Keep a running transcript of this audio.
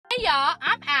y'all.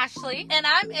 I'm Ashley. And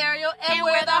I'm Ariel, and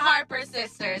we're the Harper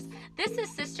Sisters. This is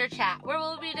Sister Chat, where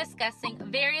we'll be discussing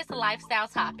various lifestyle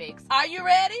topics. Are you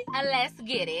ready? And let's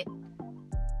get it.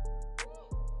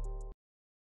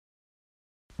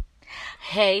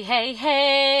 Hey, hey,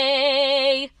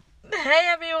 hey. Hey,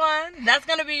 everyone. That's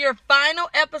going to be your final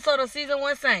episode of Season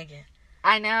 1 Singing.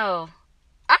 I know.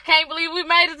 I can't believe we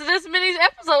made it to this many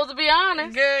episodes, to be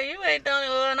honest. Girl, you ain't done it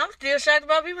well, and I'm still shocked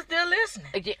about people still listening.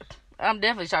 Yeah, I'm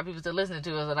definitely shocked people still listening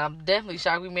to us, and I'm definitely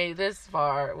shocked we made it this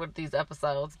far with these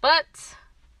episodes. But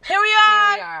here we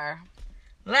are.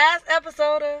 Last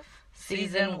episode of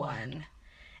Season 1.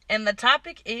 And the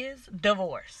topic is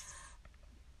divorce.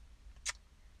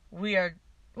 Why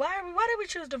did we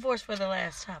choose divorce for the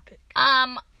last topic?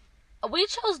 We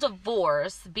chose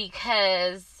divorce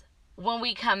because when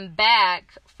we come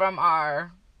back from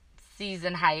our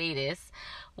season hiatus,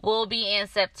 we'll be in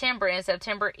September, and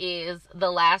September is the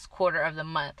last quarter of the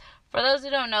month. For those who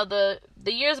don't know, the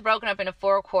year's broken up into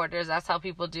 4 quarters. That's how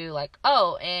people do,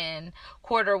 in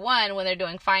quarter 1, when they're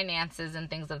doing finances and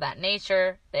things of that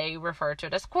nature, they refer to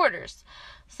it as quarters.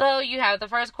 So you have the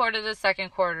first quarter, the second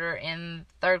quarter, and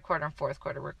third quarter and fourth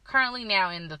quarter. We're currently now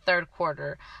in the third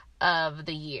quarter of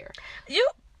the year.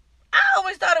 I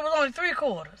always thought it was only 3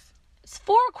 quarters. It's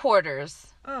 4 quarters.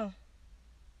 Oh.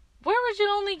 Where would you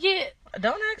only get?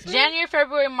 Don't ask me. January,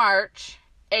 February, March,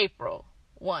 April,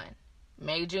 1.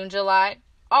 May, June, July,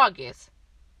 August.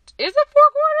 Is it 4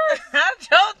 quarters? I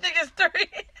don't think it's 3.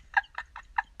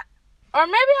 Or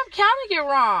maybe I'm counting it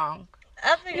wrong.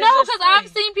 I think it's No, just because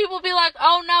I've 3. seen people be like,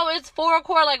 oh no, it's 4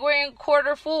 quarter, like we're in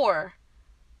quarter 4.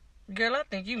 Girl, I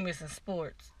think you missing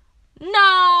sports. No,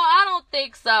 I don't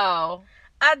think so.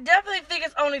 I definitely think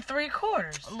it's only 3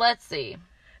 quarters. Let's see.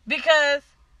 Because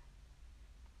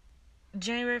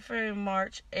January, February,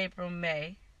 March, April,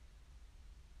 May.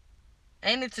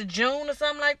 Ain't it to June or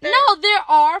something like that? No, there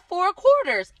are 4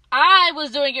 quarters. I was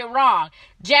doing it wrong.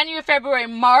 January, February,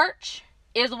 March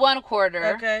is 1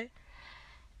 quarter. Okay.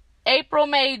 April,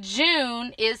 May,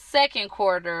 June is 2nd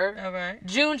quarter. All right.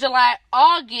 June, July,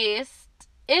 August.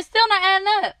 It's still not adding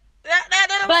up.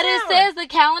 But it says the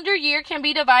calendar year can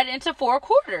be divided into 4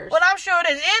 quarters. Well, I'm sure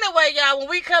it is. Anyway, y'all, when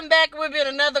we come back, we'll be in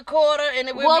another quarter,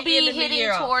 and we'll be hitting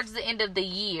towards the end of the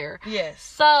year. Yes.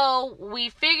 So we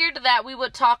figured that we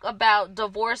would talk about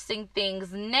divorcing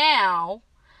things now.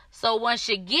 So once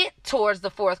you get towards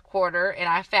the 4th quarter, and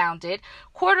I found it,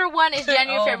 quarter 1 is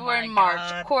January, February, and March.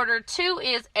 God. Quarter 2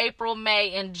 is April,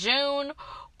 May, and June.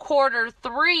 Quarter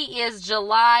 3 is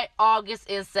July,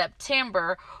 August, and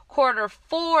September. Quarter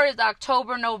 4 is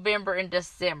October, November, and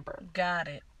December. Got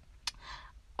it.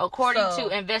 According to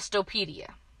Investopedia.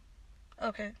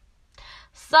 Okay.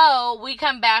 So, we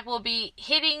come back, we'll be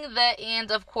hitting the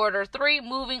end of quarter 3,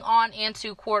 moving on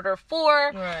into quarter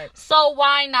 4. Right. So,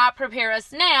 why not prepare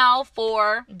us now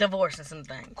for divorce and some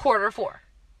things. Quarter 4.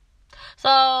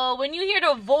 So, when you hear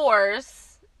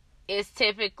divorce, it's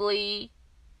typically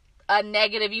a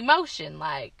negative emotion,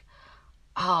 like,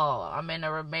 oh, I'm in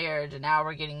a marriage and now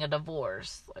we're getting a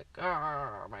divorce. Like,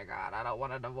 oh my God, I don't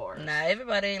want a divorce. Nah,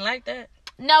 everybody ain't like that.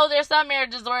 No, there's some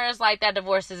marriages where it's like that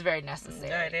divorce is very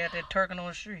necessary. Right, they out there twerking on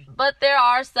the street. But there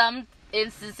are some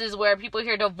instances where people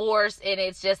hear divorce and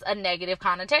it's just a negative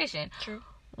connotation. True.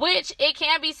 Which it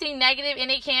can be seen negative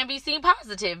and it can be seen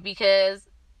positive, because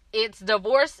it's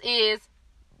divorce is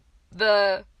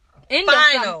the end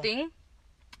of something.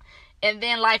 And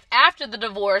then life after the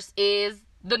divorce is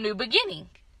the new beginning.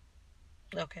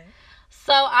 Okay.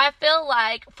 So I feel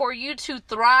like for you to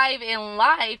thrive in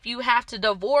life, you have to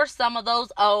divorce some of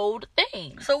those old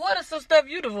things. So what is some stuff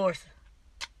you divorcing?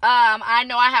 I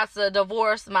know I have to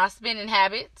divorce my spending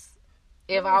habits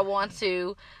if I want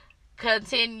to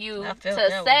continue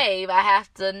to save. I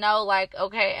have to know, like,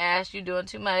 okay, Ash, you're doing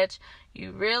too much.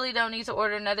 You really don't need to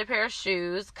order another pair of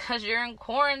shoes because you're in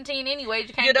quarantine anyway.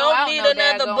 You don't need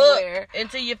another book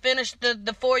until you finish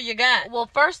the 4 you got. Well,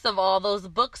 first of all, those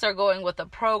books are going with the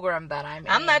program that I'm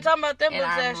in. I'm not talking about them books,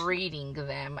 and I'm reading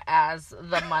them as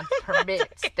the month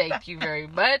permits. Thank you very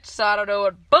much. So I don't know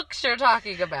what books you're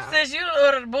talking about. Since you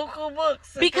ordered buku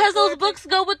books. Because those books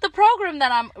go with the program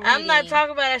that I'm reading. I'm not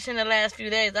talking about that shit in the last few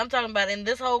days. I'm talking about in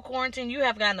this whole quarantine, you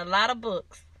have gotten a lot of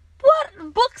books.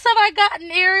 What books have I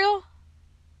gotten, Ariel?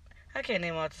 I can't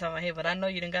name off the top of my head, but I know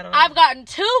you done got a lot. I've gotten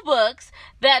 2 books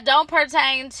that don't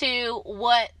pertain to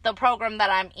what the program that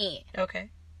I'm in. Okay.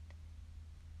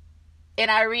 And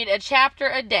I read a chapter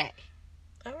a day.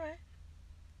 All right.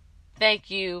 Thank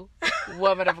you,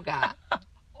 woman of God.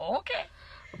 Okay.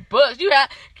 Books. You can't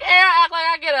act like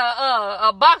I get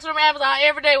a box from Amazon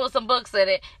every day with some books in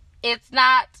it. It's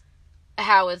not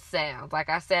how it sounds. Like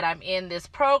I said, I'm in this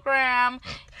program.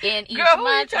 in each Girl, who you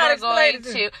month. trying to We're explain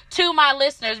going it to my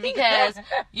listeners, because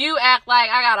you act like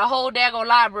I got a whole daggone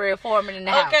library for me in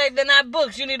the house. Okay, then I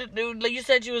books. You need to do. You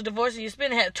said you was divorced and you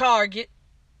spending at Target.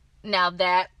 Now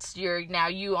that's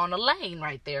you on a lane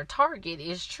right there. Target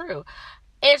is true.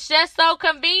 It's just so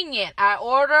convenient. I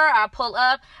order, I pull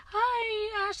up.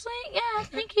 Hi, Ashley. Yeah,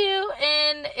 thank you.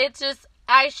 And it's just,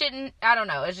 I don't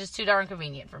know. It's just too darn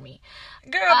convenient for me.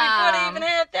 Girl, before they even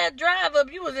had that drive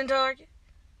up, you was in Target.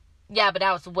 Yeah, but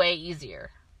that was way easier.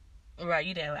 Right,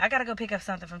 you did. I gotta go pick up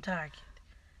something from Target.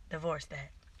 Divorce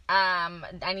that.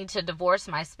 I need to divorce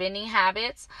my spending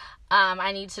habits.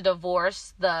 I need to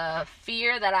divorce the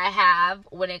fear that I have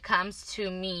when it comes to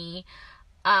me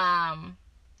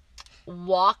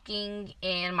walking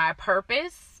in my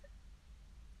purpose.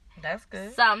 That's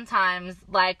good. Sometimes,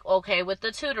 like, okay, with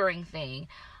the tutoring thing,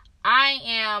 I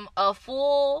am a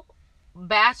full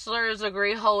bachelor's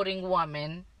degree holding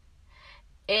woman,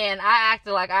 and I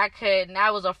acted like I couldn't.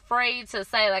 I was afraid to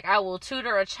say, like, I will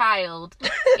tutor a child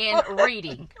in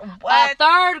reading. What? A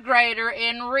third grader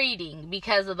in reading,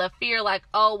 because of the fear, like,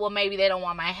 oh, well, maybe they don't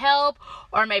want my help,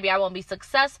 or maybe I won't be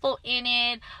successful in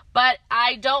it. But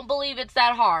I don't believe it's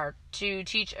that hard to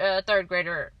teach a third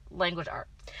grader language arts.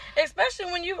 Especially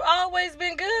when you've always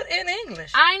been good in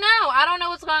English. I know. I don't know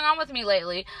what's going on with me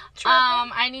lately. Tripping.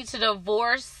 I need to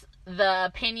divorce the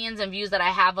opinions and views that I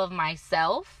have of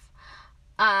myself.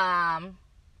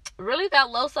 Really that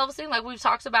low self-esteem, like we've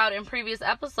talked about in previous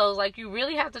episodes, like you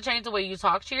really have to change the way you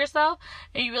talk to yourself,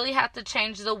 and you really have to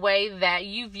change the way that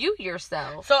you view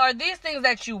yourself. So are these things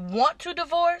that you want to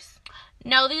divorce?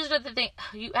 No, these are the things.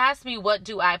 You asked me, what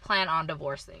do I plan on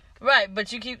divorcing? Right,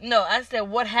 but I said,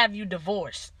 what have you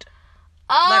divorced?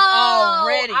 Oh, like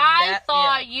already. I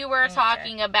thought you were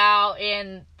talking about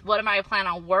in what am I planning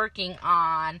on working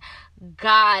on.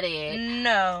 Got it.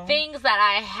 No. Things that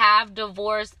I have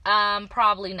divorced,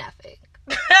 probably nothing.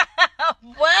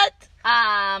 What?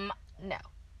 No.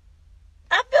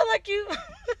 I feel like you...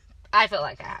 I feel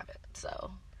like I haven't,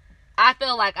 so. I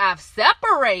feel like I've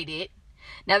separated.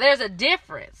 Now, there's a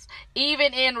difference.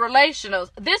 Even in relationals.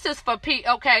 This is for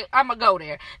people. Okay, I'm going to go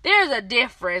there. There's a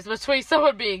difference between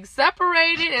someone being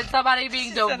separated and somebody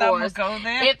being divorced. Go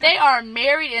there. If they are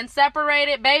married and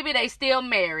separated, baby, they still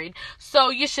married.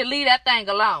 So, you should leave that thing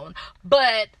alone.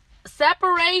 But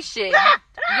separation,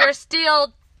 it's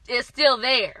still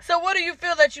there. So, what do you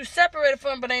feel that you separated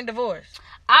from but ain't divorced?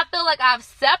 I feel like I've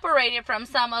separated from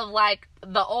some of, like,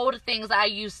 the old things I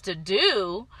used to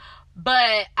do.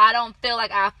 But I don't feel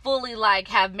like I fully, like,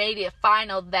 have made it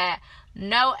final that,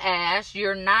 no, Ash,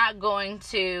 you're not going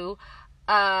to,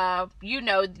 you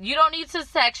don't need to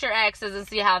text your exes and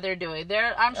see how they're doing.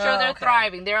 I'm sure they're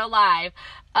thriving. They're alive.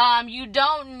 You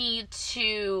don't need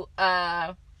to,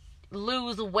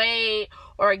 lose weight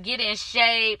or get in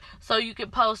shape so you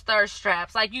can post thirst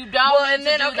traps. Like, you don't need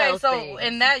to do those things.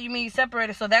 And that you mean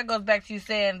separated, so that goes back to you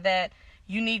saying that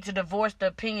you need to divorce the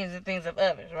opinions and things of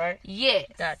others, right? Yes.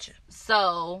 Gotcha.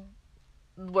 So,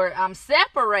 where I'm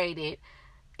separated,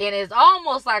 and it's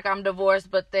almost like I'm divorced,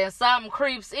 but then something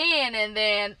creeps in, and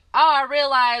then, I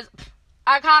realize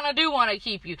I kind of do want to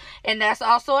keep you. And that's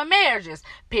also in marriages.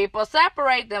 People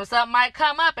separate them. Something might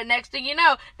come up, and next thing you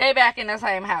know, they back in the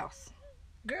same house.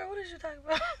 Girl, what is you talking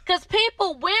about? Because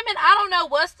women, I don't know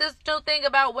what's this new thing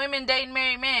about women dating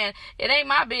married men. It ain't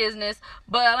my business,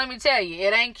 but let me tell you,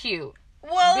 it ain't cute.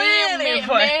 Well, being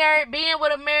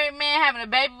with a married man, having a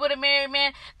baby with a married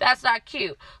man, that's not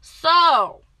cute.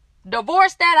 So,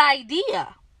 divorce that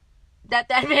idea that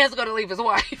man's going to leave his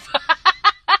wife.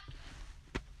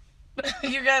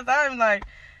 You guys, I'm like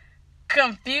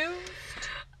confused.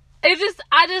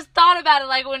 I just thought about it,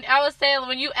 like when I was saying,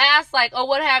 when you asked, like, oh,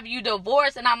 what have you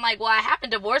divorced? And I'm like, well, I haven't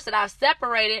divorced it, I've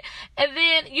separated. And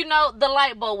then, the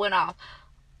light bulb went off.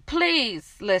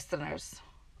 Please, listeners,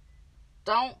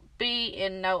 don't be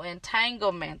in no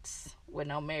entanglements with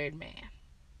no married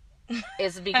man.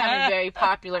 It's becoming very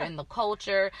popular in the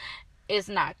culture. It's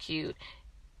not cute.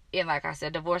 And like I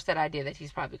said, divorce that idea that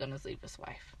he's probably going to leave his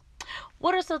wife.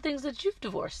 What are some things that you've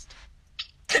divorced?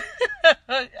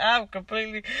 I'm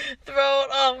completely thrown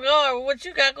off guard. What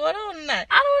you got going on tonight?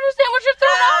 I don't understand what you're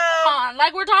throwing off on.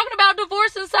 Like, we're talking about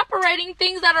divorce and separating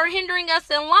things that are hindering us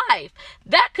in life.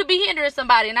 That could be hindering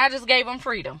somebody, and I just gave them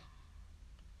freedom.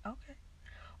 Okay.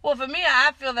 Well, for me,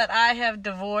 I feel that I have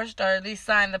divorced, or at least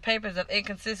signed the papers of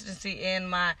inconsistency in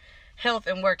my health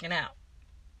and working out.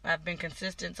 I've been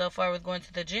consistent so far with going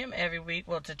to the gym every week,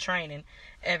 to training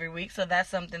every week. So that's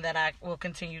something that I will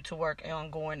continue to work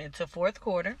on going into fourth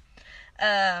quarter.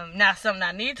 Now, something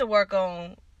I need to work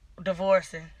on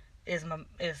divorcing is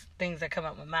things that come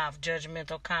out my mouth,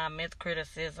 judgmental comments,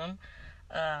 criticism,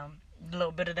 A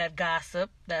little bit of that gossip.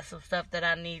 That's some stuff that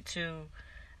I need to,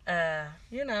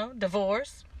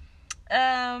 divorce.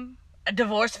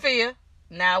 Divorce fear.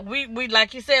 Now, we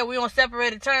like you said, we on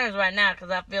separated terms right now because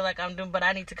I feel like but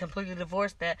I need to completely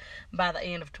divorce that by the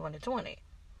end of 2020.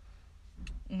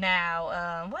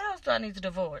 Now, what else do I need to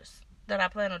divorce that I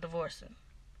plan on divorcing?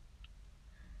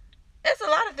 It's a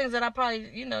lot of things that I probably,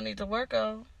 need to work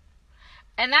on.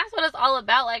 And that's what it's all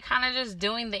about, like, kind of just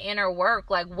doing the inner work.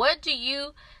 Like, what do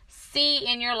you see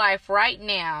in your life right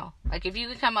now? Like, if you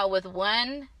could come up with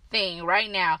one thing right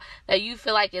now that you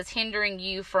feel like is hindering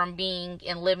you from being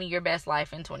and living your best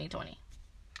life in 2020.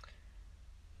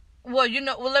 Well,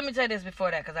 let me tell you this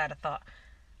before that because I had a thought.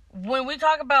 When we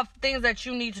talk about things that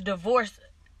you need to divorce,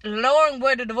 knowing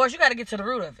where to divorce, you got to get to the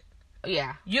root of it.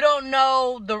 Yeah. You don't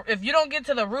know if you don't get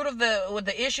to the root of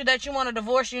the issue that you want to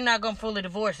divorce, you're not gonna fully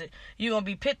divorce it. You're gonna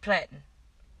be pit-platting.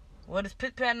 What is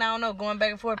pit-patting? I don't know. Going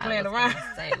back and forth, playing around.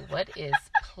 Say, what is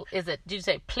it? Did you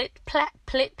say plit-pat?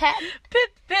 Pit-pat?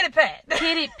 Pity-pat.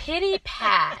 Pity-pat.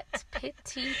 Pity-pat.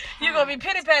 You're going to be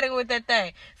pity-patting with that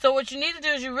thing. So what you need to do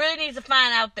is you really need to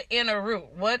find out the inner root.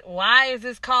 Why is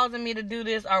this causing me to do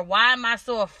this? Or why am I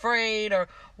so afraid? Or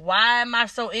why am I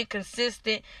so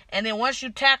inconsistent? And then once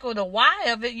you tackle the why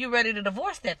of it, you're ready to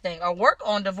divorce that thing. Or work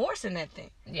on divorcing that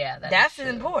thing. Yeah, that's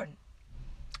important.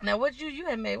 Now, what you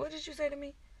had made? What did you say to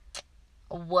me?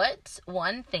 What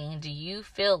one thing do you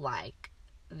feel like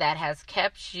that has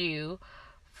kept you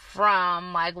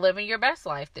from, like, living your best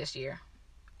life this year?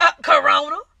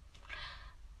 Corona.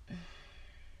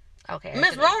 Okay.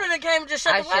 Miss Rona that came and just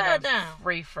shut the world down.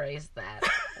 Rephrase that.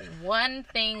 One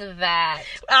thing that...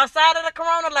 Outside of the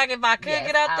corona, like if I could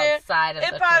get out there,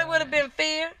 it probably would have been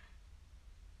fear.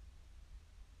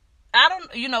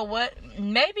 You know what?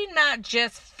 Maybe not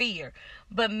just fear,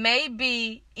 but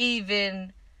maybe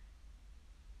even...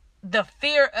 the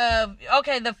fear of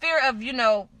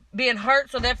being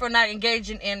hurt, so therefore not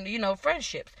engaging in,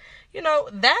 friendships.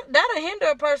 That'll hinder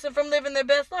a person from living their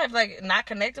best life. Like, not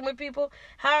connecting with people.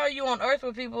 How are you on earth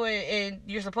with people and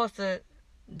you're supposed to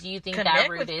Do you think that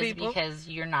root is because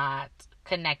you're not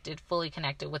fully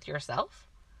connected with yourself?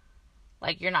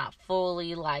 Like, you're not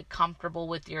fully, like, comfortable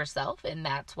with yourself, and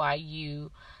that's why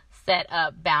you set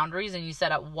up boundaries and you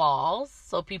set up walls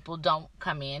so people don't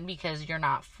come in because you're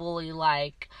not fully,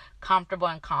 like, comfortable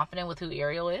and confident with who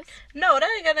Ariel is? No, that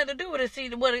ain't got nothing to do with it. See,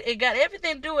 it got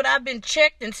everything to do with I've been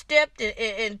checked and stepped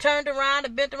and turned around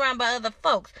and bent around by other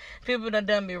folks. People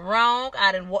done me wrong.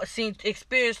 I done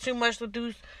experienced too much with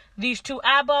these two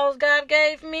eyeballs God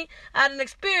gave me. I done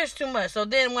experienced too much. So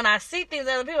then when I see things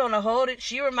other people on the hold it,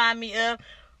 she remind me of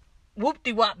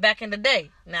whoop-de-wop back in the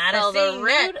day. Now, I done seen the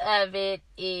root of it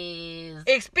is...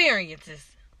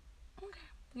 experiences. Okay.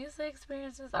 You say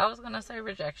experiences? I was going to say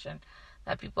rejection.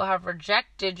 That people have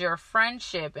rejected your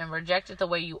friendship and rejected the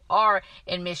way you are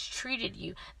and mistreated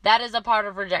you. That is a part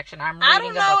of rejection. I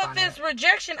don't know if it's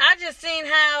rejection. I just seen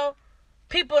how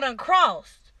people done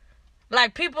crossed.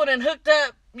 Like, people done hooked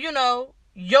up, your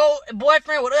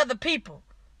boyfriend with other people.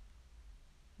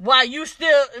 While you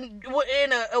still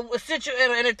in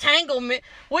an entanglement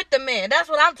with the man. That's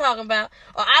what I'm talking about.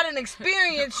 Or I didn't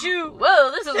experience you. Whoa,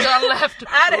 this has gone left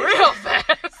real fast.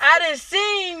 I done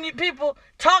seen people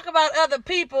talk about other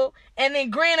people and then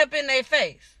grin up in their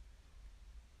face.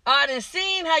 Or I done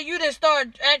seen how you done start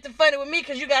acting funny with me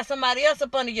because you got somebody else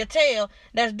up under your tail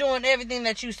that's doing everything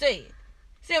that you said.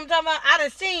 See what I'm talking about? I done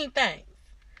seen things.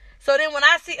 So then when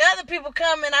I see other people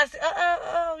come and I say,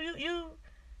 you...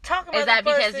 talking about is that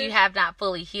because you have not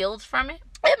fully healed from it?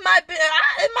 It might be,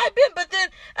 but then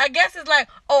I guess it's like,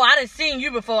 I done seen you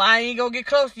before. I ain't gonna get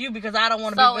close to you because I don't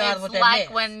want to be bothered with that mess. So it's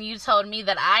like when you told me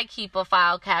that I keep a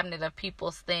file cabinet of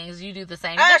people's things, you do the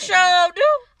same thing. I sure do.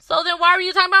 So then why were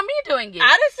you talking about me doing it?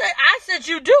 I said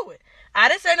you do it. I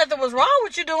didn't say nothing was wrong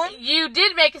with you doing. You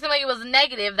did make it seem like it was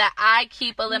negative that I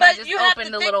keep a limit. I just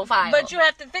opened the little file. But you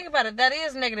have to think about it. That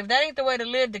is negative. That ain't the way to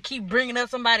live, to keep bringing up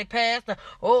somebody's past. How's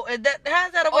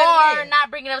that a way to live? Or not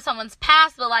bringing up someone's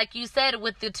past, but like you said,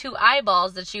 with the two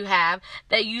eyeballs that you have,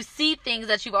 that you see things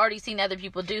that you've already seen other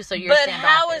people do, so you're standoffish. But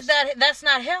how is that? That's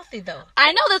not healthy, though.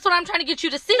 I know. That's what I'm trying to get you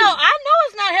to see. No, I know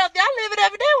it's not healthy. I live it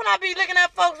every day when I be looking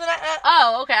at folks.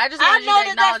 Oh, okay. I just wanted you to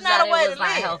acknowledge that it was not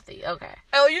healthy. Okay.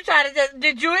 Oh, you trying to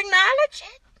did you acknowledge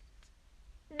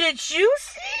it? Did you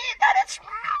see that it's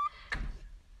wrong?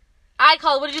 I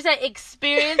call it, what did you say?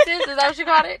 Experiences? Is that what you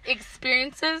called it?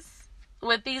 Experiences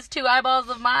with these two eyeballs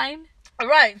of mine?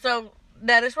 Right. So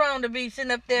that it's wrong to be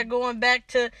sitting up there going back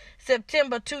to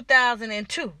September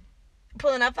 2002.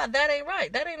 Pulling up, that ain't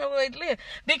right. That ain't no way to live.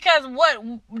 Because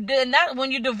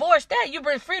when you divorce that, you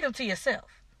bring freedom to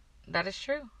yourself. That is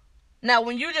true. Now,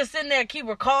 when you just sitting there, keep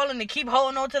recalling and keep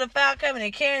holding on to the file cabinet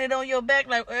and carrying it on your back,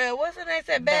 like, what's her name?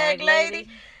 That bag lady?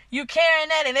 You carrying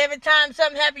that, and every time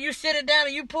something happens, you sit it down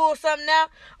and you pull something out,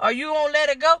 or you won't let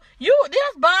it go.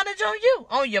 There's bondage on you,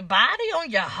 on your body,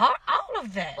 on your heart, all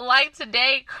of that. Like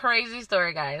today, crazy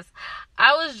story, guys.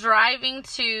 I was driving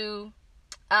to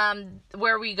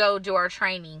where we go do our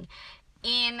training,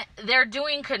 and they're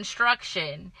doing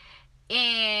construction.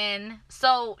 And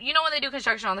so, you know when they do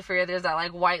construction on the freeway, there's that,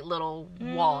 like, white little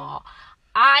wall.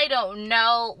 I don't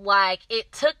know, like,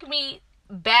 it took me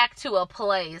back to a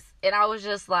place, and I was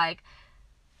just like,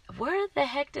 where the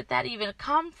heck did that even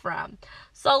come from?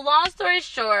 So, long story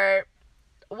short,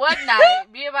 one night,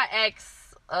 me and my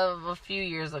ex of a few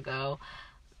years ago,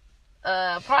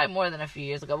 probably more than a few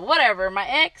years ago, but whatever, my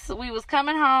ex, we was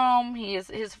coming home.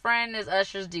 His friend is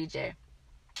Usher's DJ.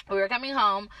 We were coming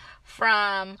home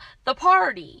from the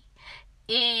party,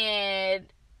 and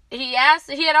he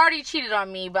had already cheated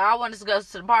on me, but I wanted to go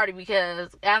to the party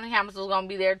because Anthony Hamilton was going to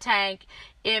be there, Tank,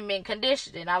 in mint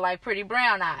conditioning. I like pretty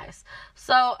brown eyes.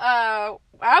 So, I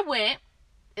went,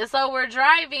 and so we're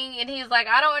driving, and he's like,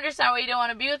 I don't understand why you don't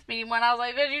want to be with me. When I was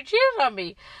like, because you cheated on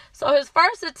me. So his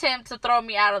first attempt to throw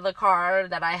me out of the car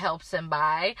that I helped him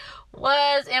buy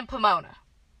was in Pomona.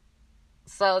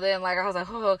 So then, like, I was like,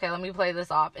 oh, okay, let me play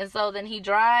this off. And so then he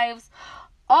drives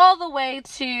all the way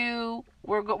to,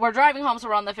 we're driving home, so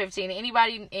we're on the 15.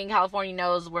 Anybody in California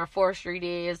knows where 4th Street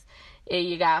is, and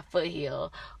you got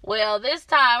Foothill. Well, this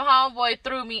time, homeboy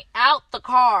threw me out the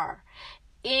car,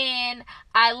 and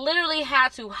I literally had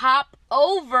to hop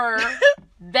over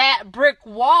that brick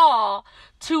wall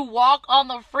to walk on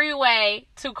the freeway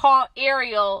to call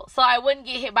Ariel so I wouldn't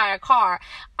get hit by a car.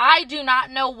 I do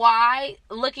not know why,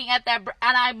 looking at that, and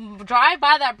I drive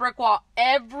by that brick wall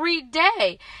every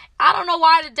day. I don't know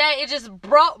why today it just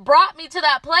brought me to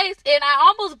that place, and I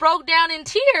almost broke down in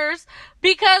tears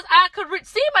because I could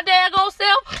see my daggone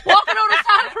self walking on the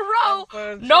side of the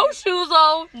road, no shoes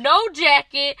on, no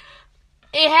jacket.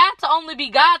 It had to only be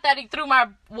God that he threw my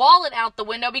wallet out the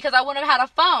window because I wouldn't have had a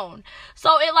phone.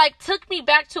 So it, like, took me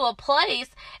back to a place,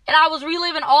 and I was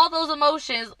reliving all those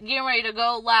emotions, getting ready to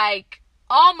go, like,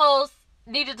 almost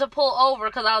needed to pull over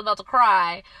because I was about to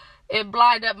cry. It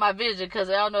blinded up my vision because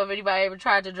I don't know if anybody ever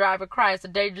tried to drive and cry. It's a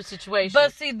dangerous situation.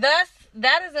 But see, that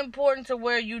is important to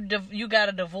where you got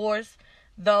to divorce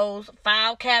those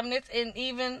file cabinets, and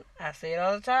even, I say it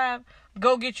all the time,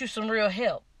 go get you some real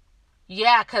help.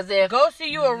 Yeah, because go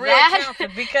see you a real counselor,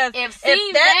 because if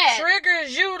that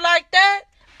triggers you like that.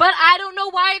 But I don't know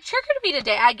why it triggered me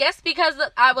today. I guess because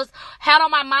I had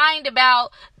on my mind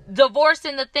about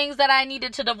divorcing the things that I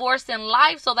needed to divorce in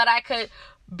life so that I could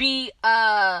be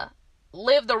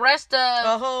live the rest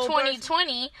of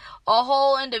 2020 a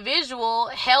whole individual,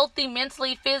 healthy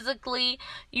mentally, physically,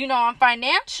 and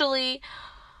financially.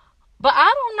 But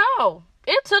I don't know.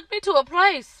 It took me to a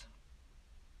place.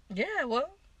 Yeah,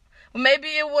 well, maybe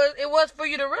it was for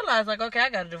you to realize, like, okay, I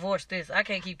got to divorce this. I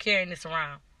can't keep carrying this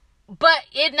around. But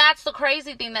that's the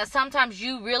crazy thing, that sometimes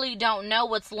you really don't know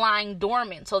what's lying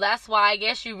dormant. So that's why I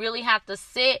guess you really have to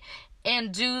sit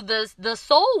and do the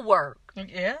soul work.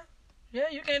 Yeah. Yeah,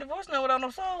 you can't divorce no without no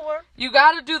soul work. You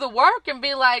got to do the work and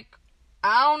be like,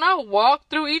 I don't know, walk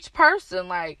through each person.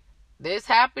 Like, this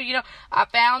happened, I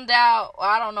found out,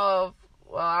 I don't know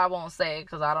I won't say it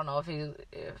because I don't know if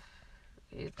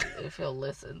he'll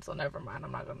listen, so never mind.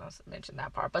 I'm not going to mention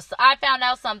that part. But I found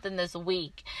out something this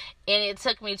week, and it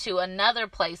took me to another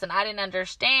place, and I didn't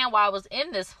understand why I was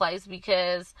in this place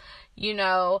because,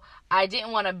 I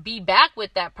didn't want to be back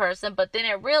with that person. But then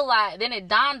it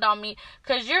dawned on me,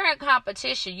 because you're in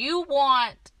competition. You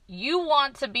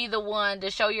want to be the one to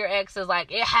show your exes,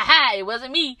 like, it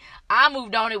wasn't me. I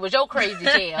moved on. It was your crazy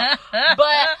tail.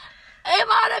 But it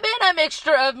might have been a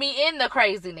mixture of me in the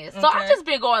craziness. So I've just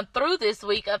been going through this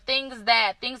week of things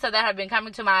that have been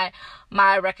coming to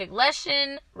my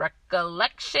recollection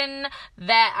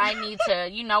that I need to,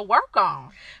 work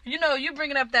on. You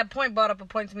bringing up that point brought up a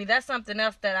point to me. That's something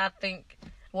else that I think,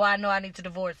 I know I need to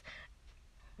divorce.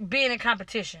 Being in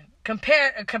competition.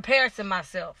 Comparison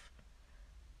myself.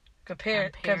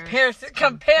 Comparing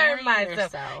myself.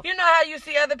 Yourself. You know how you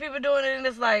see other people doing it and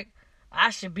it's like, I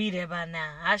should be there by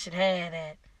now. I should have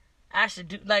that. I should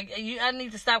do, I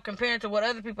need to stop comparing to what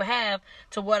other people have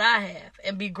to what I have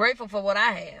and be grateful for what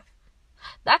I have.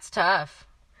 That's tough.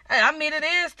 I mean, it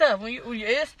is tough.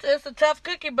 It's a tough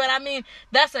cookie, but I mean,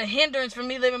 that's a hindrance for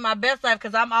me living my best life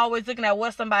because I'm always looking at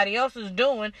what somebody else is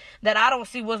doing that I don't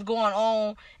see what's going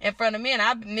on in front of me, and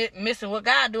I'm missing what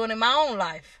God doing in my own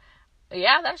life.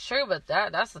 Yeah, that's true, but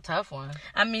that's a tough one.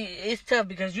 I mean, it's tough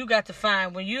because you got to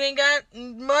find, when you ain't got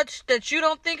much that you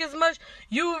don't think is much,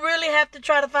 you really have to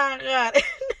try to find God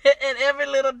in every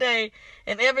little day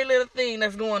and every little thing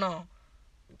that's going on.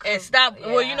 And stop. Yeah.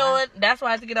 Well, you know what? That's why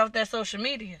I have to get off that social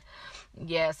media.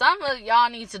 Yeah, some of y'all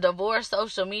need to divorce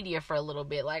social media for a little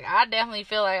bit. Like, I definitely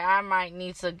feel like I might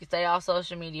need to stay off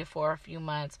social media for a few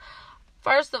months.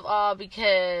 First of all,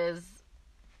 because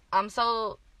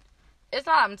it's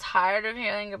not I'm tired of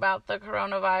hearing about the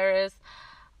coronavirus,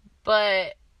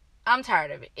 but I'm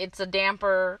tired of it. It's a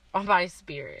damper on my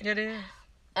spirit. It is.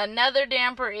 Another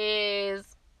damper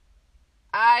is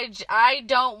I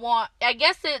don't want, I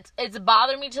guess it's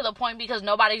bothered me to the point because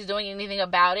nobody's doing anything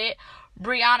about it.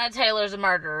 Breonna Taylor's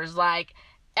murderers. Like,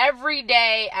 every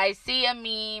day I see a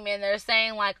meme and they're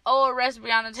saying like, oh, arrest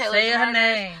Breonna Taylor's murderers. Say her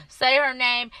name. Say her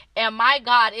name. And my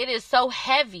God, it is so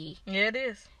heavy. Yeah, it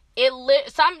is.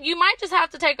 You might just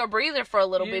have to take a breather for a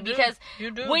little bit because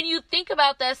when you think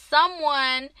about that,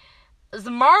 someone's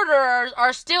murderers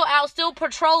are still out, still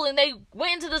patrolling. They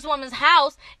went into this woman's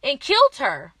house and killed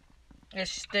her.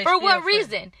 For what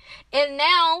reason? And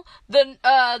now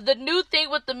the new thing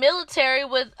with the military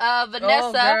with Vanessa.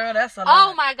 Oh, girl, that's a lot.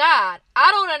 Oh my God,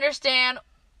 I don't understand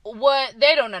what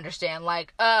they don't understand.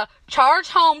 Like, charge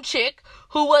home chick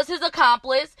who was his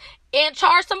accomplice. And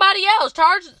charge somebody else.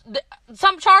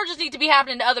 Some charges need to be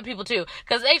happening to other people too,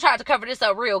 because they tried to cover this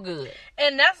up real good.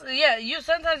 And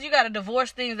sometimes you gotta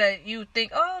divorce things that you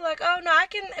think, oh no, I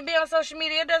can be on social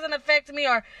media, it doesn't affect me,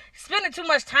 or spending too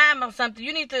much time on something.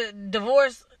 You need to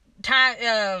divorce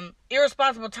time,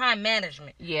 irresponsible time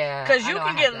management. Yeah, because you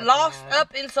can get lost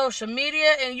up in social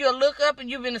media, and you'll look up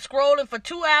and you've been scrolling for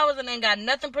 2 hours and ain't got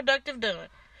nothing productive done.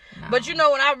 No. But you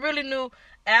know, when I really knew.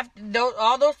 After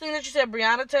all those things that you said,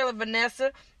 Breonna Taylor,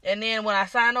 Vanessa, and then when I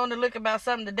signed on to look about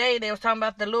something today, they was talking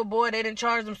about the little boy, they didn't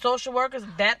charge them social workers.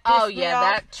 That pissed me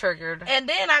off. That triggered. And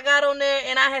then I got on there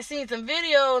and I had seen some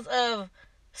videos of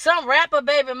some rapper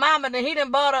baby mama, and he done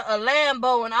bought a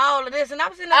Lambo and all of this, and I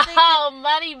was in there thinking, oh,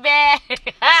 money bag.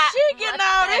 She getting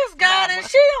all this God, and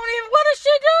she don't even, what does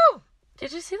she do?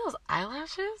 Did you see those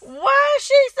eyelashes? Why is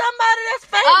she somebody that's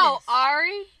famous? Oh, Ari?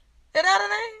 Is that her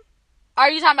name? Are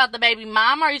you talking about the baby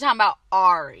mama or are you talking about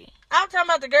Ari? I'm talking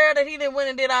about the girl that he done went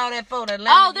and did all that for.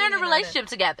 Oh, they're in a relationship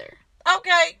together.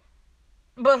 Okay.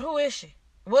 But who is she?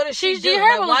 What is she doing?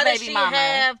 Like, why does she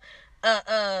have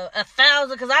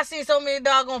 1,000? Because I see so many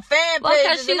doggone fan pages.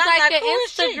 Because she's like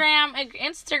an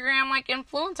Instagram like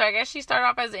influencer. I guess she started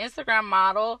off as an Instagram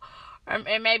model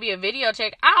and maybe a video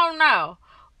chick. I don't know.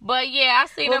 But yeah, I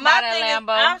seen them out at Lambo.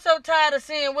 I'm so tired of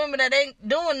seeing women that ain't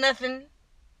doing nothing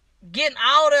getting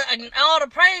all the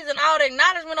praise and all the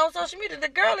acknowledgement on social media. The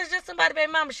girl is just somebody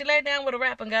baby mama. She laid down with a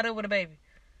rapper and got up with a baby.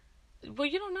 Well,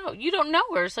 you don't know. You don't know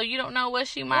her, so you don't know what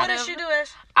she might have. What did she do,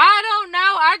 Ash? I don't know.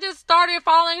 I just started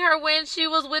following her when she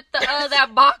was with the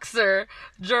that boxer,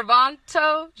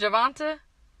 Gervonta.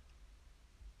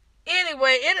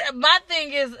 Anyway,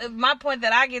 my point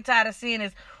that I get tired of seeing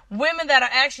is women that are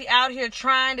actually out here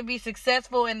trying to be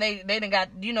successful and they done got,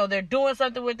 they're doing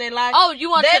something with their life. Oh, you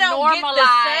want to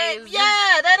normalize?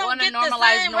 They don't get the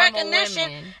same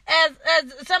recognition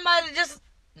as somebody just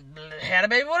had a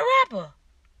baby with a rapper.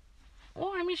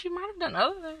 Well, I mean, she might have done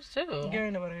other things too. You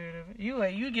ain't nobody heard of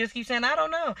it. You just keep saying, I don't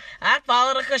know. I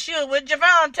followed her because she was with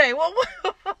Javante. What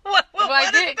I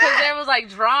did because there was like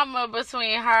drama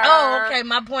between her. Oh, okay,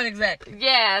 my point exactly.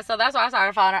 Yeah, so that's why I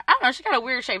started following her. I don't know, she got a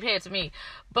weird shaped head to me.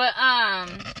 But, yeah,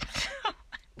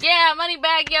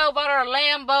 Moneybagg Yo bought her a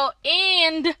Lambo,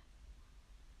 and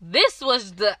this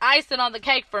was the icing on the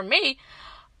cake for me.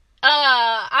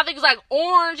 I think it's like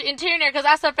orange interior because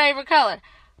that's her favorite color.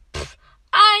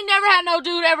 I ain't never had no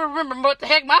dude ever remember what the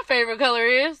heck my favorite color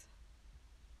is.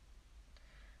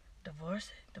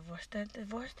 Divorce that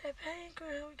pain,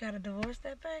 girl. We gotta divorce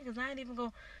that pain because I ain't even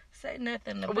gonna say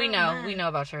nothing about We know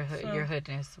about your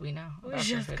hoodness. We know. We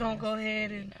just gonna go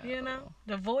ahead and,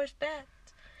 divorce that.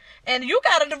 And you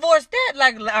gotta divorce that.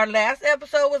 Like our last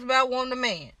episode was about woman to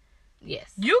man.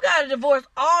 Yes. You gotta divorce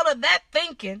all of that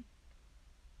thinking.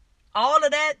 All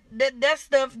of that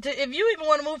stuff, if you even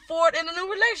want to move forward in a new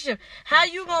relationship. How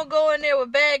you going to go in there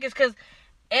with baggage? Because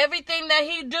everything that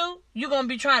he do, you going to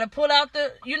be trying to pull out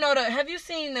have you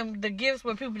seen the gifts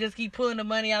where people just keep pulling the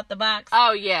money out the box?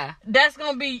 Oh, yeah. That's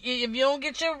going to be, if you don't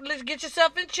get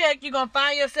yourself in check, you're going to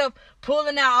find yourself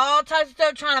pulling out all types of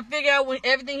stuff, trying to figure out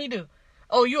everything he do.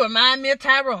 Oh, you remind me of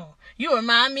Tyrone. You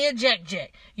remind me of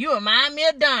Jack. You remind me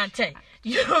of Dante.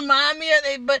 You remind me of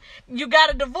it, but you got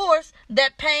to divorce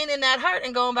that pain and that hurt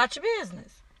and go about your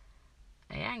business.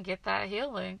 Yeah, and get that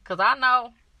healing. Because I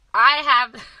know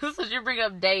since you bring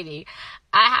up dating,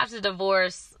 I have to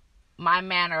divorce my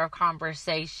manner of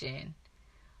conversation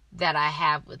that I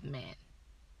have with men.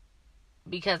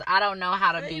 Because I don't know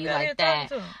how to be like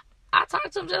that. I talk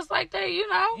to them just like that, you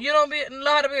know. You don't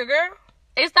know how to be a girl?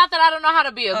 It's not that I don't know how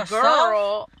to be a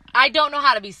girl. Soft? I don't know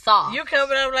how to be soft. You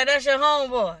coming up like that's your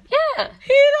homeboy. Yeah.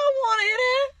 He don't want to hear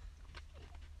that.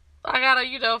 I gotta,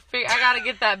 I gotta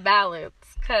get that balance.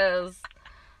 Because,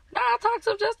 I talk to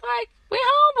them just like we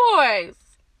homeboys.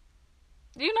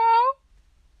 You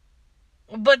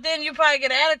know? But then you probably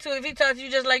get an attitude if he talks to you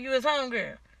just like you his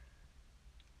homegirl.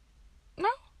 No.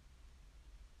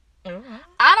 Mm-hmm.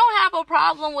 I don't have a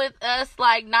problem with us,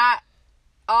 like, not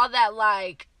all that,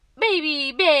 like,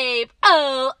 baby, babe,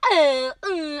 I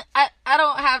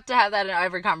don't have to have that in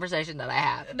every conversation that I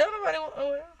have. Don't nobody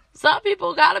want. Some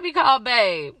people gotta be called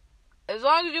babe. As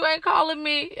long as you ain't calling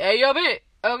me, hey, yo, bitch,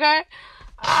 okay?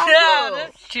 Yeah,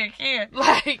 this chick here.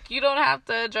 Like, you don't have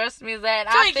to address me as that.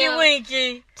 Twinkie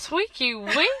Winky. Twinkie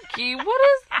Winky? What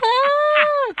is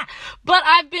that? But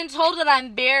I've been told that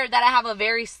that I have a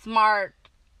very smart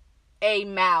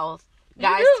mouth.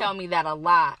 Guys tell me that a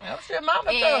lot. That's your mama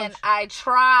and I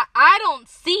don't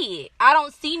see it. I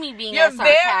don't see me being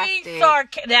sarcastic. Very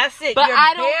sarcastic. That's it. But You're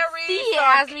I don't see it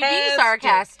as me being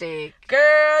sarcastic.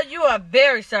 Girl, you are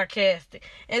very sarcastic.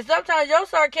 And sometimes your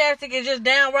sarcastic is just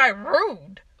downright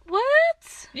rude.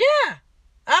 What? Yeah.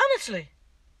 Honestly.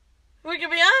 We can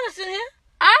be honest in here.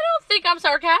 I don't think I'm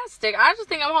sarcastic. I just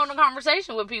think I'm holding a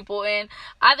conversation with people, and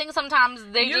I think sometimes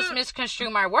they just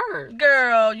misconstrue my words.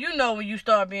 Girl, you know when you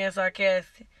start being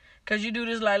sarcastic. Because you do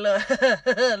this like, look,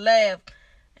 laugh.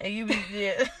 And you be,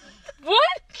 yeah.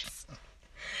 What?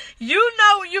 You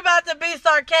know when you about to be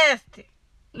sarcastic.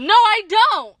 No, I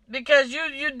don't. Because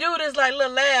you do this like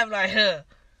little laugh, like, huh.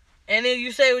 And then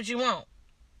you say what you want.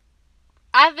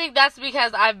 I think that's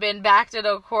because I've been backed at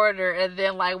a quarter and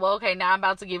then like, well, okay, now I'm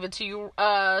about to give it to you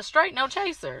straight, no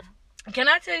chaser. Can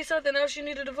I tell you something else you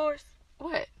need a divorce?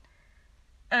 What?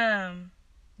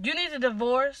 You need a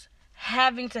divorce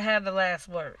having to have the last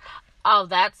word. Oh,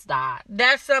 that's not.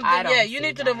 That's something, you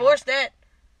need to divorce that.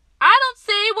 I don't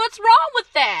see what's wrong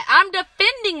with that. I'm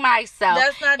defending myself.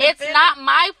 That's not It's not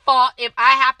my fault if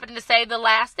I happen to say the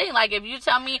last thing. Like, if you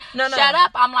tell me, shut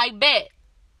up, I'm like, bet.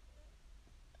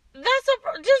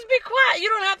 Just be quiet. You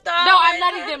don't have to always. No, I'm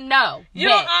letting them know. You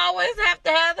don't always have to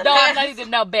have the No, last. I'm letting them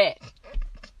know, bet.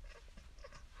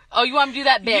 Oh, you want me to do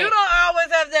that, bet? You don't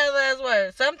always have to have the last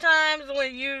word. Sometimes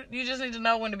when you just need to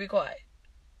know when to be quiet.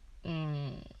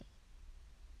 And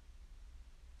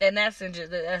that's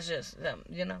just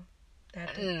you know.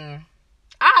 I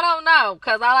don't know,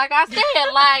 cause like I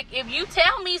said, like if you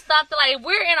tell me something, like if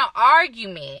we're in an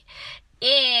argument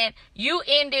and you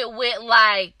end it with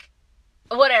like,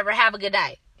 whatever, have a good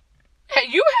night. Hey,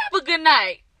 you have a good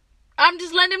night. I'm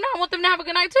just letting them know I want them to have a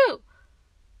good night too.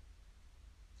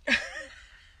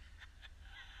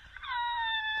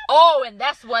 Oh, and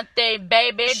that's one thing,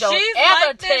 baby. Don't She's ever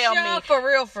like tell me for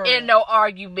real. In no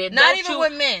argument. Not even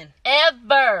with men.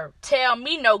 Ever tell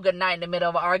me no good night in the middle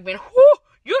of an argument. Whew,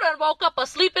 you done woke up a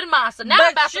sleeping monster. Now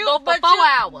I'm about to go for 4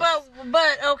 hours.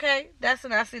 But okay, that's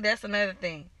another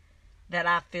thing that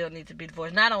I feel needs to be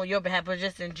divorced. Not on your behalf, but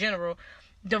just in general.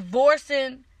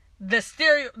 Divorcing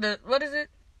what is it?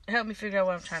 Help me figure out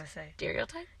what I'm trying to say.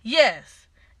 Stereotype? Yes.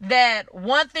 That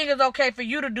one thing is okay for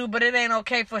you to do, but it ain't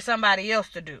okay for somebody else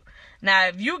to do. Now,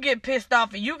 if you get pissed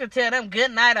off and you can tell them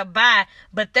good night or bye,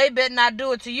 but they better not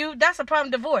do it to you, that's a problem.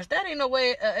 Divorce. That ain't no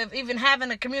way of even having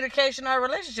a communication or a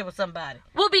relationship with somebody.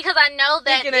 Well, because I know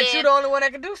that thinking that you're the only one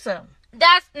that can do something.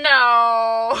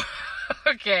 No.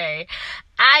 Okay.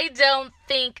 I don't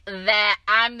think that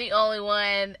I'm the only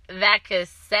one that could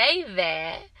say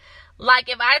that. Like,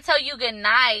 if I tell you good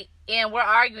night and we're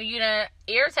arguing, you done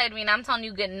irritate me and I'm telling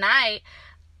you good night,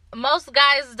 most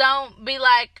guys don't be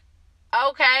like,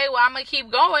 okay, well, I'm going to keep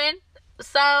going.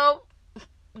 So,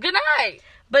 good night.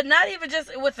 But not even just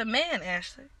with a man,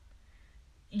 Ashley.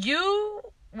 You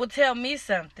will tell me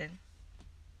something.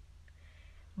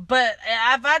 But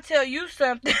if I tell you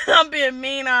something, I'm being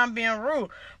mean or I'm being rude.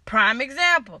 Prime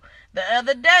example. The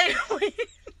other day,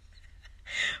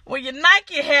 when your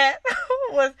Nike hat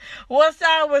was, one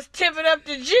side was tipping up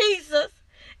to Jesus,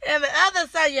 and the other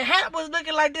side, your hat was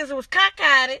looking like this, it was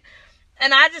cockeyed,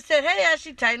 And I just said, hey,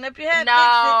 Ashley, tighten up your hat.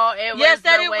 No, it was yes, the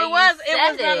way it you was. said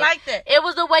It was not like that. It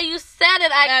was the way you said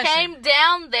it. I Ashley. came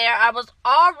down there. I was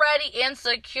already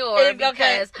insecure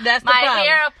because that's the my problem.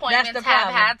 hair That's appointments the have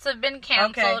problem. had to have been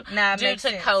canceled now it due makes to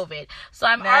sense. COVID. So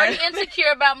I'm Now- already insecure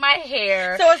about my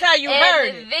hair. So it's how you and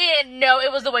heard it. then, no,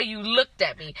 it was the way you looked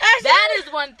at me. Ashley. That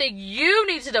is one thing you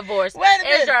need to divorce. Wait a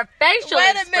minute. Is your facial Wait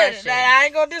a minute. expression. Now, I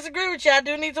ain't gonna disagree with you. I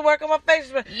do need to work on my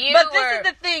facial expression. You But were- this is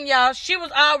the thing, y'all. She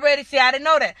was already, see, I didn't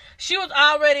know that. She was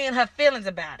already in her feelings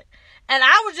about it. And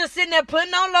I was just sitting there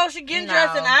putting on lotion, getting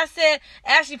dressed, and I said,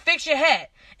 Ashley, fix your hat.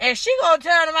 And she gonna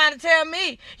turn around and tell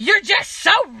me, you're just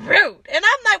so rude. And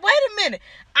I'm like, wait a minute.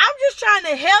 I'm just trying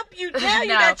to help you, tell you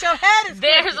No. that your hat is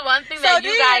There's crooked. one thing So that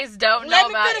you then, guys don't know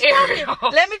about Ariel.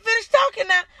 Let me finish talking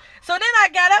now. So then I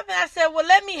got up and I said, well,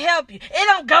 let me help you. It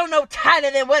don't go no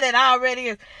tighter than what it already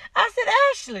is. I said,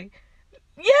 Ashley,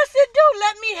 yes, it do.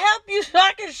 Let me help you so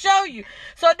I can show you.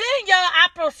 So then, y'all, I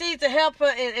proceed to help her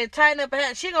and tighten up her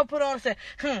hat. She gonna put on and say,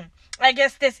 I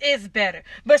guess this is better.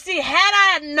 But see, had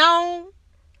I known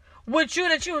with you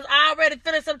that you was already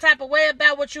feeling some type of way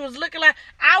about what you was looking like,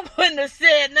 I wouldn't have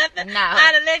said nothing. No.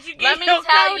 I'd have let you get Let me your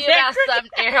tell clothes you that about crooked.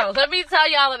 some Ariel. Let me tell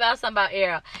y'all about something about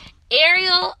Ariel.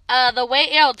 Ariel, the way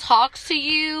Ariel talks to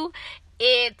you,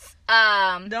 it's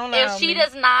Don't lie if on she me.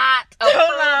 does not Don't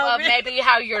lie approve on of me. maybe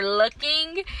how you're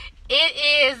looking,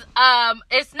 it is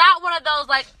it's not one of those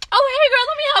like, oh hey girl,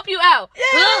 let me help you out. Yeah,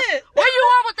 Huh? it is. Where you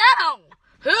on with that on?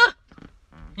 Huh?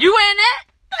 You in that?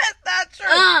 That's not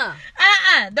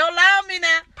true. Don't lie on me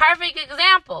now. Perfect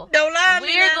example. Don't lie on me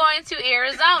We're now. going to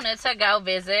Arizona to go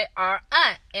visit our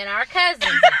aunt and our cousins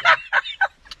again.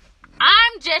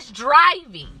 I'm just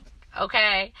driving,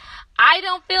 okay? I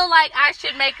don't feel like I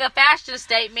should make a fashion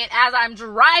statement as I'm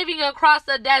driving across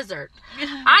the desert.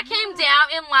 I came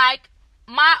down in like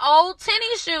my old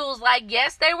tennis shoes. Like,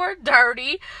 yes, they were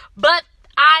dirty, but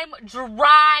I'm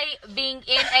driving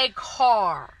in a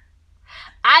car.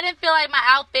 I didn't feel like my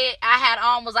outfit I had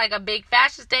on was like a big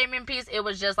fashion statement piece. It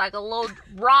was just like a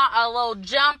little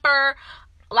jumper.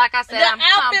 Like I said, The I'm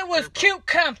outfit was comfortable. cute,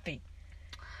 comfy.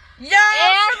 Y'all,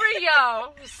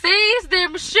 Ariel sees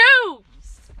them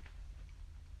shoes.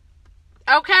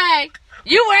 Okay.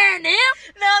 You wearing them?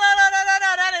 No.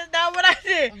 That is not what I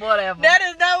did. Whatever. That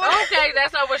is not what Okay,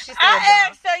 that's not what she said. I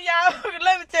y'all. asked her, y'all.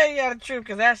 Let me tell y'all the truth,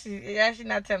 because Ashley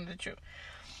not telling the truth.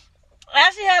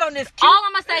 Ashley had on this cute. All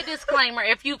I'm going to say, disclaimer,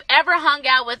 if you've ever hung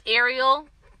out with Ariel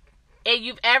and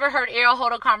you've ever heard Ariel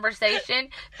hold a conversation,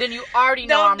 then you already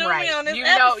know Don't I'm do me right. on this You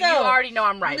episode. already know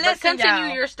I'm right. But Listen, continue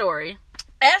y'all. your story.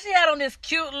 Ashley had on this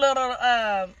cute little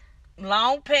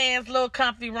long pants, little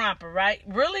comfy romper, right?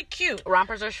 Really cute.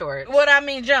 Rompers are short. What I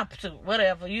mean, jumpsuit,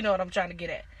 whatever. You know what I'm trying to get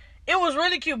at. It was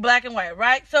really cute, black and white,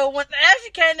 right? So when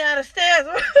Ashley came down the stairs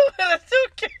with a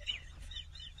suitcase.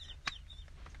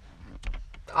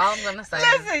 All I'm going to say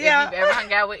Listen, is if y'all. you've ever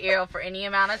hung out with Ariel for any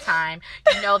amount of time,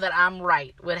 you know that I'm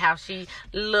right with how she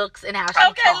looks and how she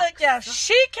Okay, talks. look, y'all.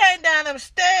 She came down them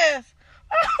stairs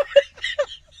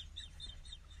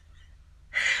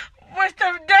with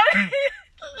them dirty.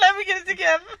 Let me get it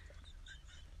together.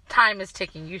 Time is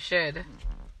ticking. You should.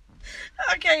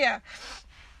 Okay, yeah.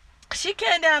 She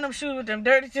came down them shoes with them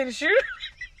dirty tennis shoes.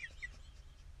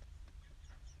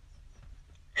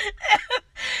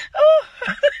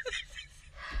 Ooh.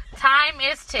 Time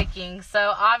is ticking,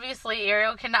 so obviously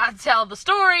Ariel cannot tell the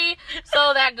story.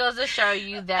 So that goes to show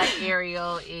you that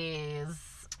Ariel is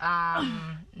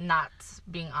not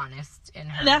being honest in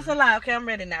her. That's a lie. Okay, I'm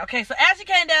ready now. Okay, so Ashley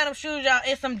came down them shoes, y'all,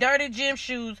 in some dirty gym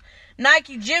shoes.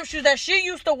 Nike gym shoes that she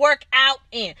used to work out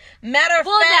in. Matter of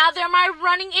Well, fact, now they're my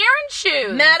running errand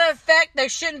shoes. matter of fact, they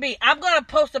shouldn't be. I'm gonna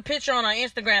post a picture on our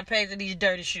Instagram page of these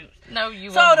dirty shoes. No,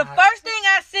 you So will the not. first thing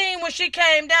I seen when she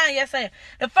came down, yes I am.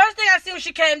 The first thing I seen when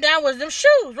she came down was them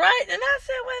shoes, right? And I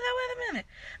said, wait a minute.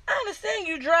 I understand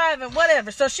you driving, whatever.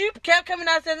 So she kept coming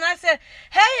downstairs and I said,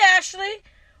 hey Ashley,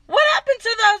 what happened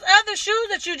to those other shoes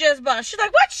that you just bought? She's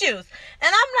like, what shoes?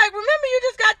 And I'm like, remember you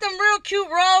just got them real cute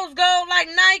rose gold like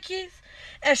Nikes?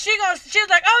 And she's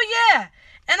like, oh yeah.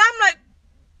 And I'm like,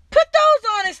 put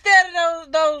those on instead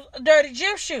of those dirty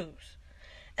gym shoes.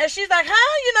 And she's like,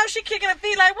 huh? You know, she kicking her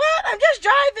feet like, what? I'm just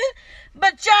driving.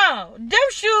 But y'all, them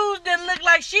shoes didn't look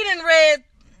like she didn't read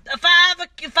five or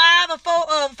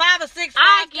six.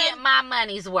 I get my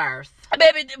money's worth.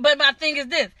 Baby, but my thing is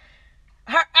this.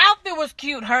 Her outfit was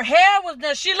cute. Her hair was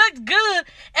done. She looked good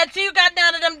until you got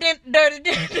down to them dirty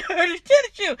tennis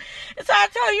shoes. And so I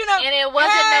told her, you know. And it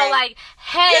wasn't hey, no like,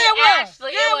 hey, yeah, it was.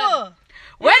 Ashley. Yeah, it was,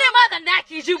 Where them other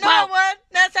Nikes you No, bought? what?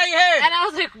 That's how you heard. And I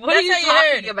was like, what That's are how you you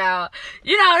heard talking it. about?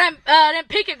 You know, them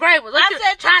picket gray ones. Look, I you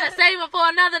said trying to save them for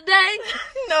another day?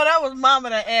 No, that was Mama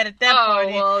that added that part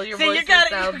in. Well, your See, voice you gotta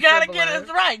sounds get similar. it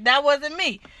right. That wasn't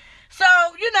me. So,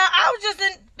 I was just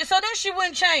in. So then she went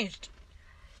and changed.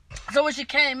 So when she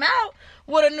came out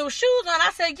with her new shoes on,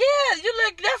 I said, yeah, you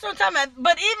look, that's what I'm talking about.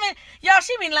 But even, y'all,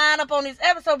 she be lying up on these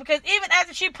episodes because even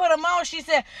after she put them on, she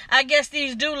said, I guess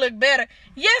these do look better.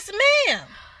 Yes, ma'am.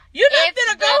 You're not It's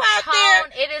gonna the go out tone-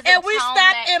 there it is the and we tone stop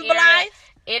that in Ariel- Blythe.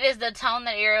 It is the tone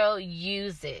that Ariel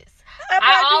uses. I I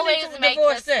probably do need always to make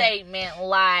divorce the that. statement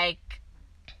like,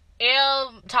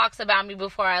 Ariel talks about me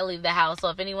before I leave the house. So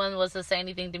if anyone was to say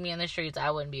anything to me in the streets, I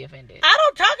wouldn't be offended. I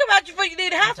don't talk about you before you leave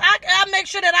the house. I make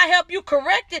sure that I help you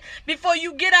correct it before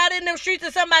you get out in them streets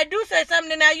and somebody do say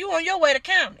something and now you on your way to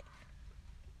county.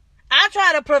 I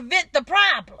try to prevent the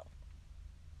problem.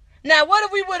 Now, what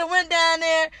if we would have went down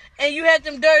there and you had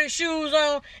them dirty shoes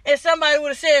on and somebody would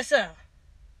have said something?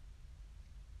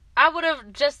 I would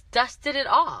have just dusted it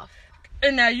off.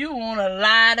 And now you want to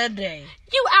lie today.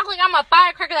 You act like I'm a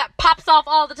firecracker that pops off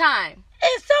all the time.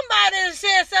 If somebody had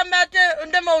said something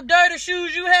about them old dirty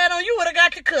shoes you had on, you would have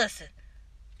got to cussing.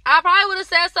 I probably would have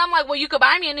said something like, well, you could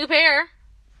buy me a new pair.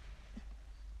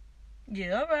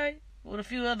 Yeah, all right. With a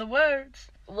few other words.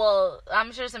 Well,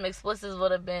 I'm sure some explicits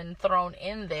would have been thrown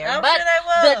in there. I'm but sure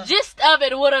they the was. gist of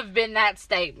it would have been that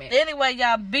statement. Anyway,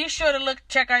 y'all, be sure to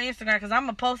check our Instagram because I'm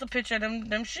going to post a picture of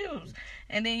them shoes.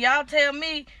 And then y'all tell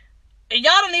me,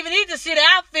 y'all don't even need to see the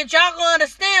outfit. Y'all going to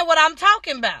understand what I'm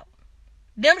talking about.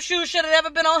 Them shoes should have never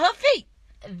been on her feet.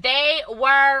 They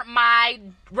were my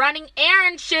running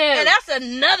errand shoes. And that's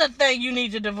another thing you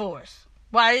need to divorce.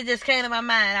 Why, it just came to my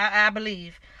mind, I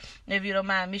believe, if you don't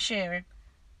mind me sharing.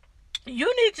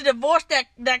 You need to divorce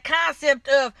that concept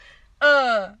of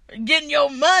getting your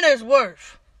money's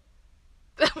worth.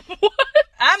 What?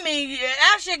 I mean,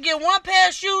 I should get one pair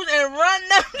of shoes and run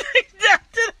them down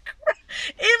to the ground.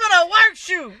 Even her work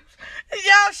shoes.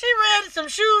 Y'all, she ran some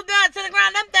shoes down to the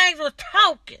ground. Them things was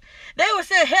talking. They would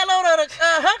say hello to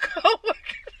her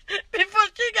coworker before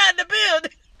she got in the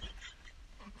building.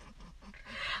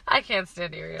 I can't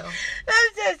stand Ariel. Let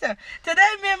me tell you something. Today,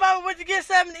 me and Mama went to get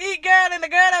something to eat, girl, and the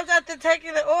girl that was out there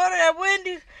taking the order at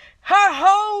Wendy's, her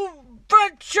whole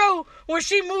front shoe, when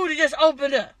she moved, it just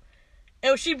opened up.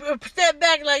 And she stepped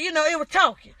back like, it was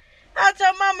talking. I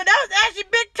told Mama, that was actually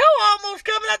big toe almost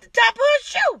coming out the top of her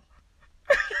shoe.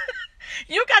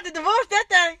 You got to divorce that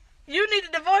thing. You need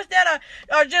to divorce that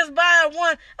or just buy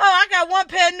one. Oh, I got one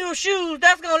pair of new shoes.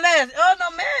 That's going to last. Oh,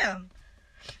 no, ma'am.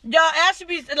 Y'all actually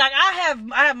be like, I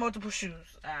have multiple shoes.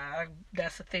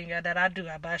 That's the thing that I do.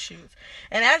 I buy shoes.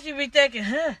 And actually be thinking,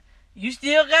 you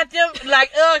still got them?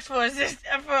 Like Uggs, for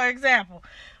example.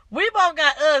 We both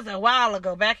got Uggs a while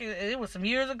ago. It was some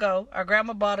years ago. Our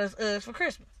grandma bought us Uggs for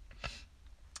Christmas.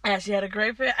 Ashley had a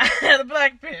gray pair. I had a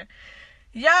black pair.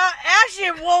 Y'all, Ashley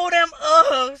wore them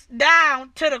Uggs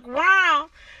down to the ground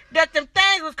that them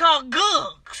things was called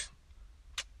Gugs.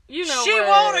 You know she what?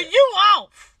 wore the you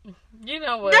off. You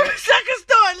know what? Them suckers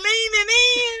started leaning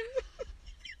in.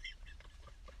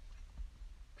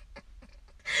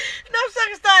 Them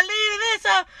suckers started leaning in.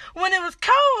 So when it was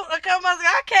cold a couple months ago,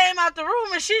 I came out the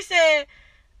room and she said,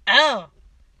 oh,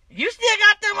 you still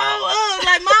got them old Uggs.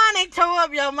 Like mine ain't tore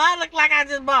up, yo. Mine look like I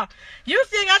just bought. You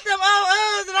still got them old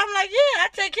Uggs. And I'm like, yeah, I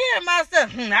take care of my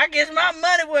stuff. I guess my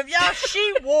money with y'all.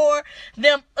 She wore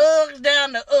them Uggs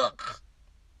down the Ugg.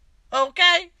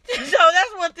 Okay? So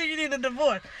that's one thing you need to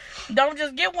divorce. Don't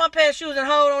just get one pair of shoes and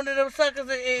hold on to them suckers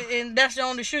and that's the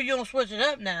only shoe. You don't switch it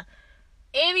up now.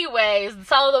 Anyways,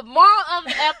 so the moral of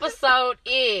the episode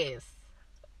is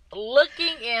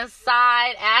looking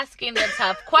inside, asking the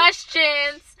tough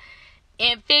questions,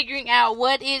 and figuring out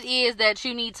what it is that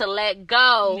you need to let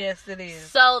go. Yes, it is.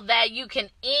 So that you can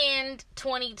end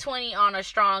 2020 on a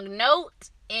strong note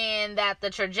and that the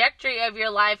trajectory of your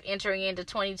life entering into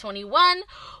 2021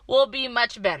 will be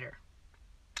much better.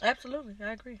 Absolutely.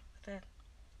 I agree with that.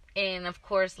 And of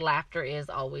course, laughter is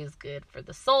always good for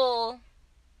the soul.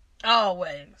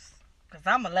 Always. Because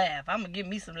I'm going to laugh. I'm going to get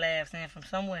me some laughs in from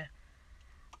somewhere.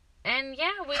 And yeah,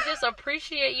 we just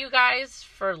appreciate you guys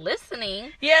for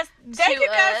listening. Yes, thank to you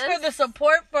guys us. for the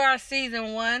support for our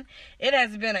season 1. It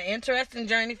has been an interesting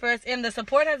journey for us, and the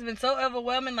support has been so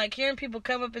overwhelming. Like hearing people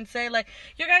come up and say, like,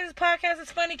 "Your guys' podcast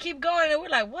is funny, keep going," and we're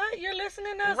like, "What? You're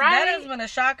listening to us?" Right. That has been a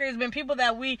shocker. It's been people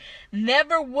that we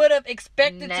never would have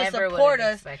expected to support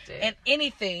us in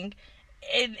anything,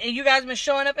 and you guys have been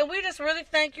showing up, and we just really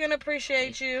thank you and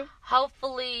appreciate you.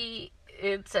 Hopefully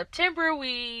in September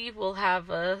we will have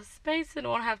a space and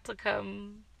won't have to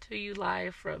come to to you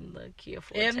live from the Kia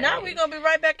Forte. If not, we're going to be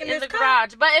right back in this the car.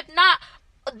 garage. But if not,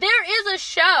 there is a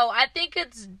show. I think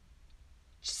it's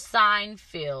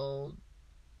Seinfeld.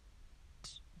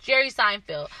 Jerry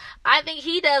Seinfeld. I think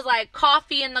he does like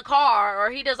coffee in the car, or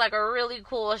he does like a really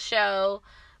cool show,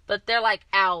 but they're like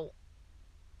out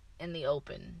in the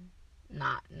open,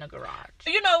 not in the garage.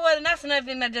 You know what? And that's another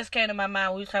thing that just came to my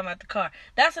mind when we were talking about the car.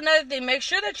 That's another thing. Make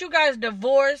sure that you guys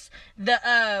divorce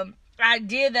the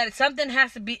idea that something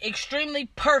has to be extremely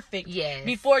perfect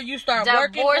before you start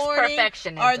working on it,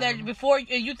 perfectionism, or that before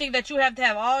you think that you have to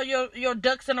have all your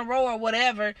ducks in a row or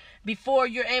whatever before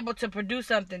you're able to produce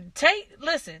something.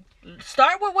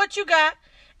 Start with what you got,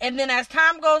 and then as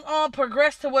time goes on,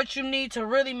 progress to what you need to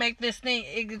really make this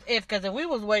thing. Because if we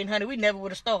was waiting, honey, we never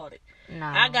would have started. No.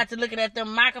 I got to looking at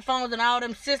them microphones and all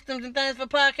them systems and things for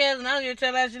podcasts, and I was going to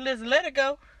tell Ashley, listen, let it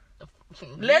go.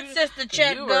 Let Sister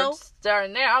Chat go.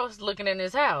 Starting there, I was looking in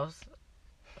his house.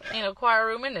 In a choir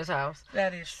room in his house.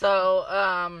 That is true.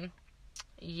 So,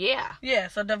 yeah. Yeah,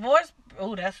 so divorce,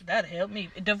 that helped me.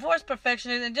 Divorce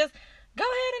perfectionism, and just go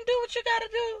ahead and do what you gotta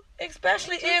do.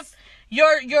 Especially if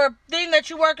your thing that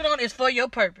you're working on is for your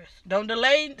purpose. Don't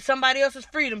delay somebody else's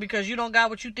freedom because you don't got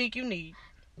what you think you need.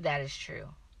 That is true.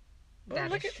 That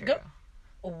is true.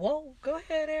 Go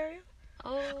ahead, Ariel.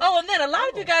 Oh, and then a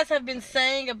lot of you guys have been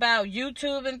saying about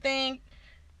YouTube and things.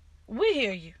 We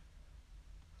hear you.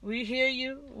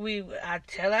 I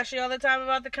tell Ashley all the time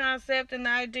about the concept and the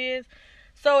ideas.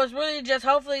 So it's really just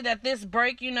hopefully that this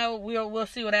break, we'll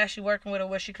see what Ashley working with or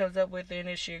what she comes up with and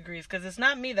if she agrees. Because it's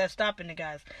not me that's stopping the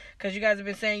guys. Because you guys have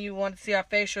been saying you want to see our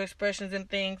facial expressions and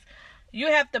things. You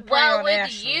have to pray on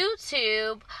Ashley. Well, with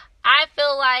YouTube, I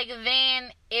feel like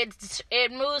then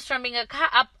it moves from being a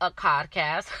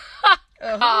podcast.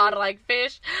 Cod like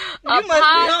fish. You must be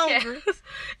hungry.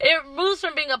 It moves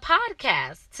from being a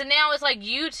podcast to now it's like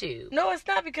YouTube. No, it's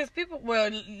not because people. Well,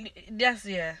 that's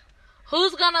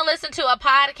Who's gonna listen to a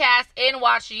podcast and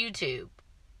watch YouTube?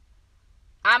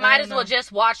 I might as well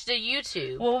just watch the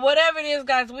YouTube. Well, whatever it is,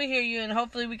 guys, we hear you, and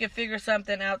hopefully we can figure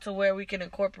something out to where we can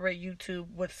incorporate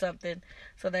YouTube with something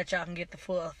so that y'all can get the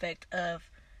full effect of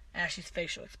Ashley's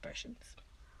facial expressions.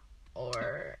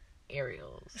 Or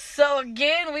Ariel's. So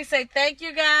again, we say thank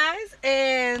you guys,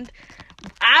 and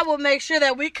I will make sure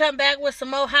that we come back with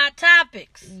some more hot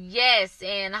topics. Yes,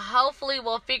 and hopefully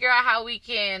we'll figure out how we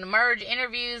can merge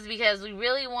interviews because we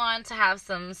really want to have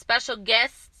some special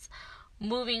guests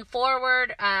moving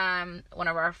forward. One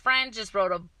of our friends just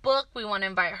wrote a book. We want to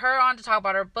invite her on to talk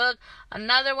about her book.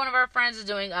 Another one of our friends is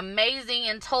doing amazing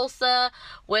in Tulsa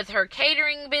with her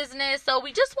catering business. So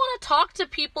we just want to talk to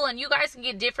people and you guys can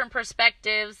get different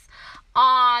perspectives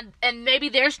on, and maybe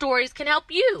their stories can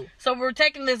help you. So we're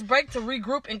taking this break to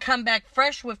regroup and come back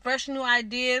fresh with fresh new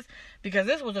ideas because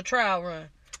this was a trial run.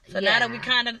 So now that we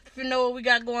kind of know what we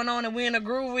got going on and we're in a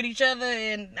groove with each other,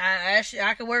 and I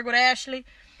can work with Ashley.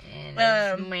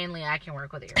 And mainly I can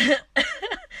work with Ariel.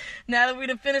 Now that we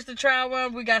done finished the trial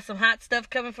run, we got some hot stuff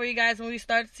coming for you guys when we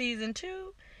start season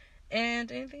 2.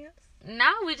 And anything else? No,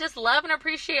 we just love and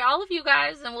appreciate all of you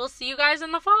guys, and we'll see you guys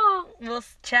in the fall. We'll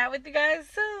chat with you guys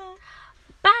soon.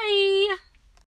 Bye.